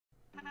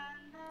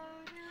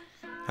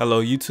Hello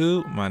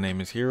YouTube, my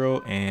name is Hero,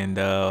 and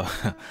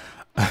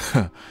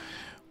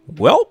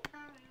welp,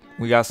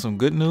 we got some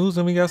good news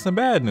and we got some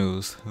bad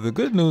news. The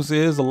good news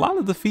is a lot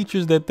of the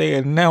features that they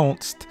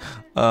announced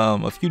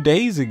a few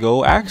days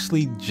ago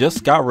actually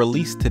just got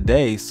released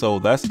today, so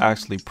that's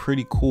actually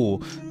pretty cool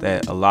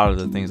that a lot of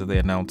the things that they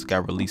announced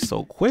got released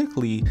so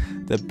quickly.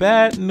 The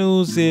bad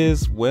news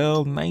is,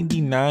 well,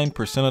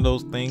 99% of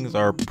those things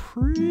are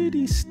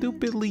pretty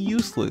stupidly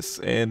useless,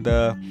 and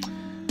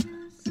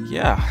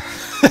yeah,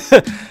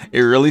 it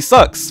really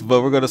sucks.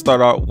 But we're gonna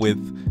start out with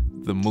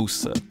the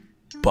Musa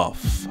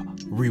buff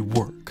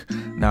rework.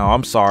 Now,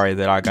 I'm sorry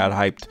that I got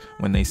hyped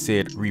when they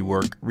said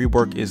rework.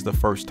 Rework is the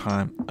first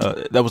time,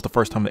 that was the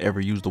first time I ever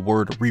used the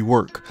word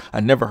rework. I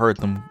never heard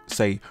them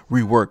say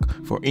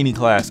rework for any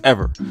class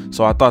ever.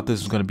 So I thought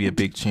this was going to be a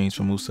big change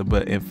for Musa,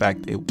 but in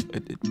fact, it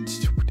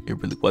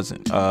really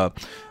wasn't.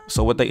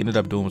 So what they ended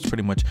up doing was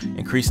pretty much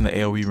increasing the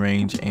AoE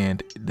range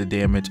and the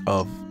damage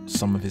of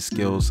some of his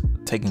skills,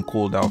 taking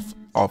cooldown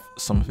off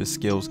some of his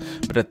skills.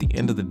 But at the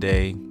end of the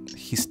day,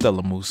 he's still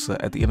a Musa.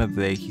 At the end of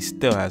the day, he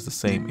still has the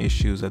same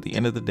issues. At the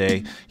end of the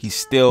day, he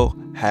still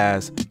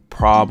has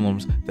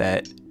problems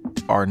that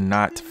are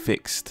not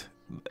fixed.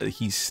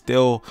 He's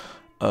still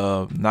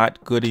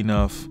not good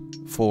enough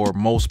for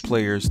most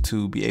players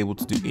to be able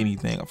to do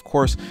anything. Of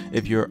course,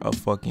 if you're a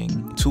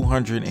fucking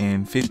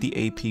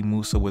 250 AP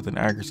Musa with an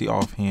accuracy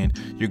offhand,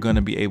 you're going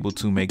to be able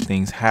to make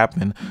things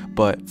happen.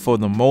 But for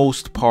the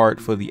most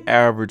part, for the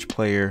average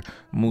player,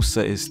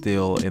 Musa is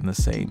still in the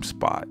same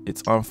spot.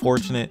 It's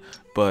unfortunate,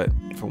 but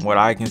from what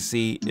I can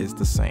see, it's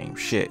the same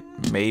shit.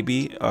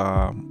 Maybe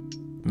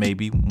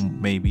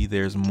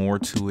there's more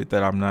to it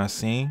that I'm not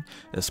seeing.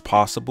 It's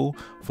possible.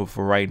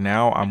 For right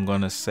now, I'm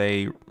gonna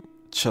say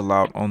chill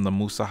out on the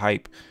Musa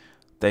hype.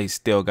 They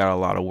still got a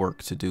lot of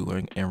work to do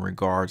in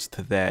regards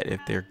to that if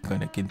they're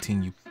gonna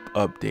continue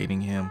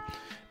updating him.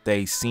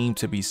 They seem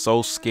to be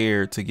so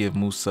scared to give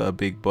Musa a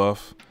big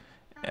buff.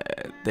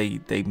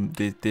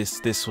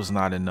 This was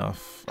not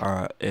enough,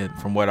 and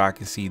from what I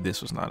can see,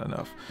 this was not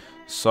enough.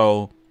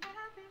 So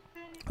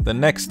the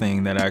next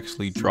thing that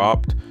actually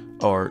dropped,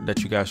 or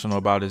that you guys should know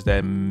about, is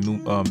that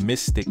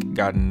Mystic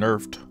got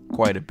nerfed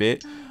quite a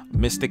bit.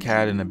 Mystic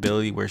had an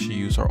ability where she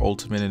used her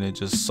ultimate and it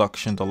just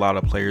suctioned a lot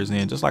of players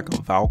in, just like a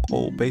Valk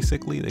ult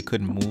basically. They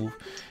couldn't move,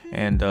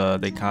 and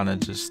they kind of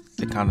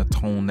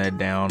toned that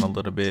down a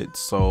little bit,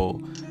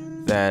 so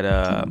that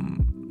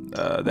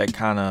that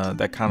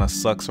kind of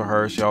sucks for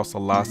her. She also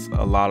lost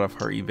a lot of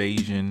her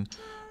evasion,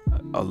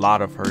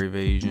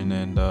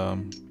 and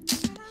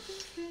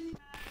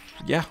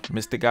yeah,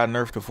 Mystic got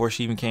nerfed before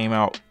she even came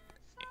out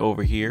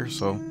over here,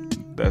 so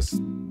that's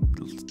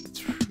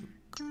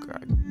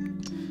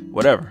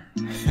whatever.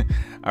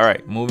 All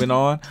right, moving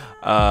on.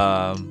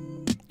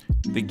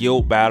 The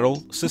guild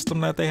battle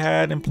system that they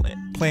had and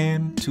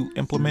planned to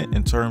implement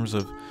in terms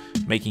of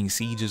making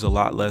sieges a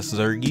lot less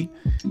zergy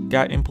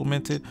got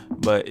implemented,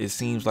 but it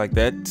seems like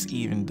that's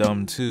even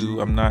dumb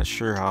too. I'm not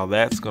sure how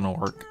that's gonna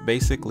work.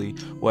 Basically,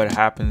 what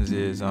happens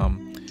is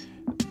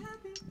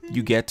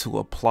you get to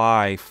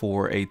apply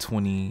for a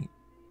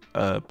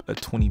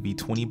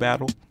 20v20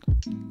 battle,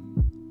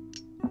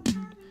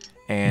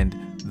 and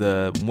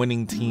the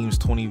winning team's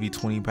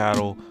 20v20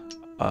 battle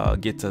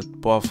gets a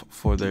buff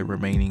for the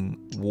remaining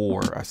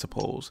war, I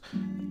suppose.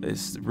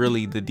 It's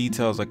really, the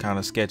details are kind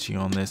of sketchy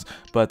on this,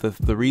 but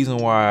the reason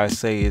why I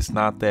say it's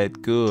not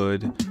that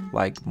good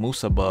like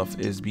Musa buff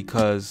is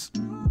because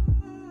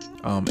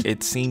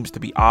it seems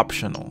to be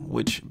optional,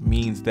 which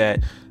means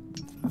that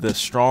the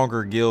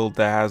stronger guild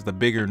that has the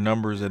bigger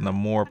numbers and the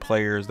more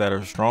players that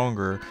are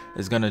stronger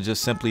is going to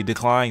just simply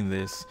decline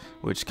this,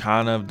 which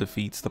kind of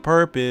defeats the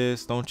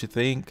purpose, don't you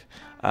think?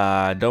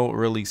 I don't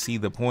really see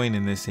the point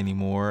in this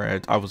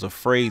anymore. I was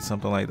afraid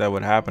something like that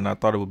would happen. I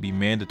thought it would be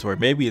mandatory.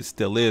 Maybe it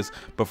still is,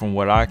 but from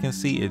what I can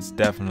see, it's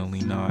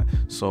definitely not.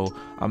 So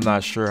I'm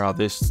not sure how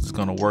this is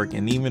going to work.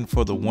 And even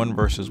for the 1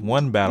 versus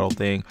 1 battle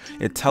thing,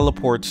 it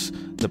teleports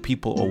the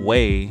people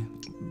away,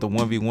 the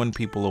 1v1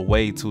 people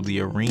away to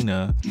the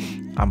arena.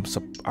 I'm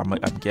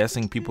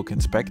guessing people can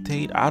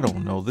spectate. I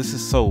don't know. This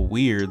is so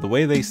weird. The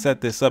way they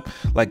set this up,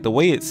 like the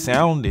way it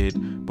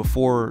sounded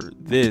before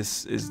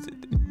this is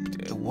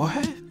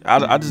what?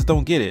 I just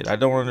don't get it. I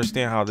don't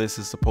understand how this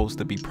is supposed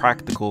to be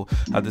practical,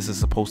 how this is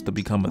supposed to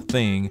become a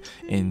thing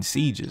in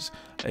sieges.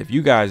 If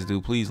you guys do,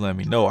 please let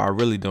me know. I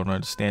really don't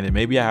understand it.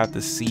 Maybe I have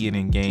to see it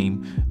in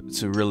game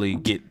to really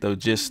get the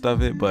gist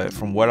of it, but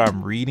from what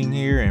I'm reading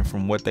here and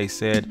from what they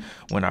said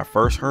when I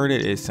first heard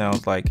it, it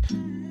sounds like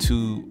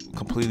two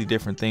completely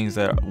different things.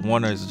 That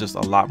one is just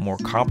a lot more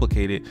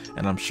complicated,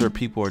 and I'm sure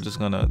people are just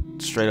gonna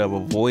straight up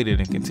avoid it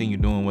and continue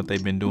doing what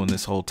they've been doing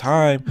this whole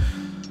time.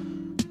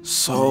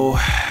 So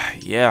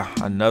yeah,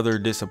 another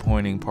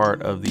disappointing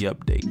part of the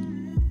update.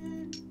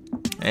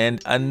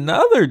 And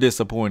another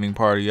disappointing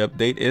part of the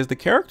update is the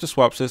character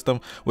swap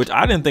system, which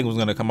I didn't think was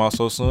going to come out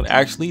so soon.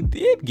 Actually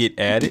did get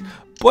added,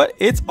 but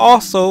it's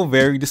also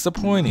very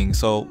disappointing.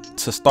 So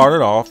to start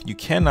it off, you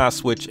cannot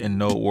switch in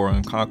Node War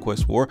and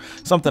Conquest War.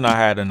 Something I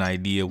had an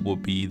idea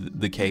would be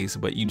the case,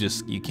 but you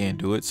can't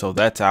do it, so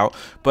that's out.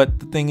 But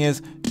the thing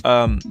is,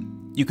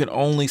 you can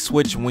only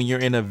switch when you're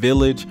in a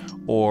village,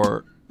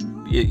 or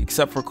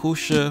except for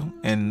Kusha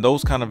and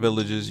those kind of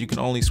villages, you can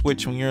only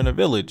switch when you're in a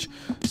village.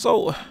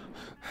 So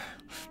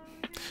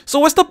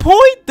what's the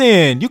point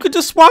then? You could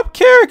just swap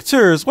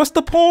characters. What's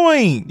the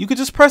point? You could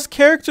just press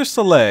character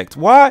select.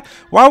 Why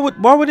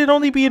would it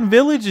only be in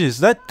villages?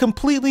 That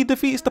completely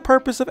defeats the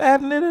purpose of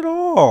adding it at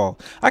all.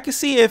 I can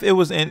see if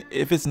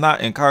it's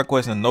not in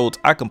Conquest and Nodes,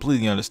 I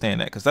completely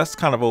understand that, because that's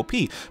kind of OP.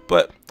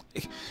 But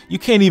you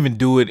can't even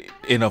do it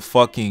in a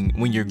fucking,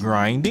 when you're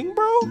grinding,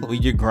 bro.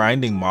 When you're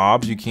grinding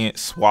mobs, you can't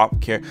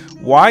swap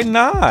Why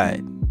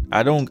not?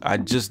 I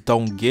just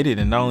don't get it.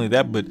 And not only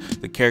that, but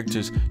the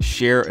characters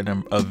share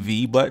a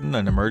V button,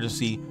 an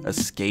emergency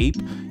escape.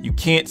 You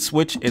can't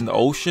switch in the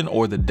ocean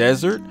or the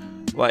desert.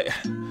 Like,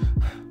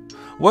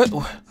 what?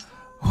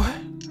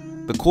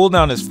 The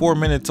cooldown is 4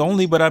 minutes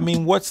only, but I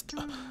mean, what's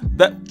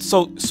that?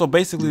 So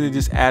basically they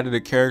just added a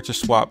character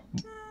swap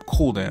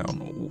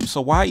cooldown.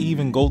 So why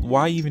even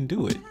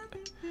do it?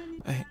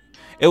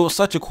 It was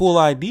such a cool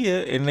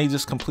idea, and they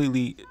just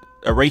completely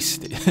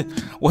erased it.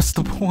 What's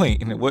the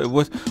point?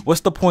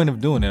 What's the point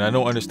of doing it? I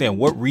don't understand.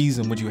 What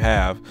reason would you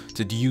have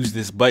to use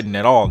this button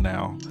at all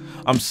now?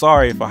 I'm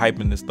sorry for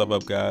hyping this stuff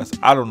up, guys.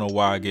 I don't know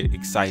why I get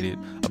excited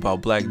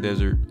about Black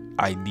Desert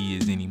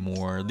ideas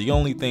anymore. The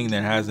only thing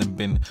that hasn't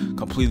been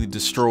completely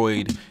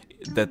destroyed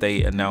that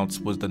they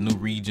announced was the new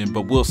region,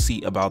 but we'll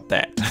see about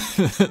that.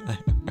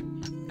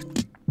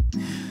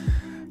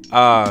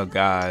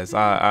 Guys,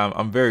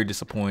 I'm very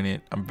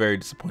disappointed. I'm very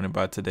disappointed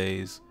about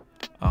today's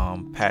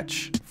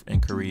patch in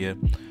Korea.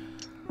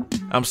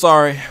 I'm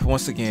sorry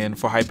once again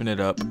for hyping it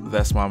up.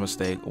 That's my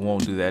mistake. I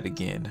won't do that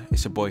again.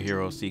 It's your boy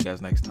Hero. See you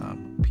guys next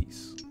time.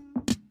 Peace.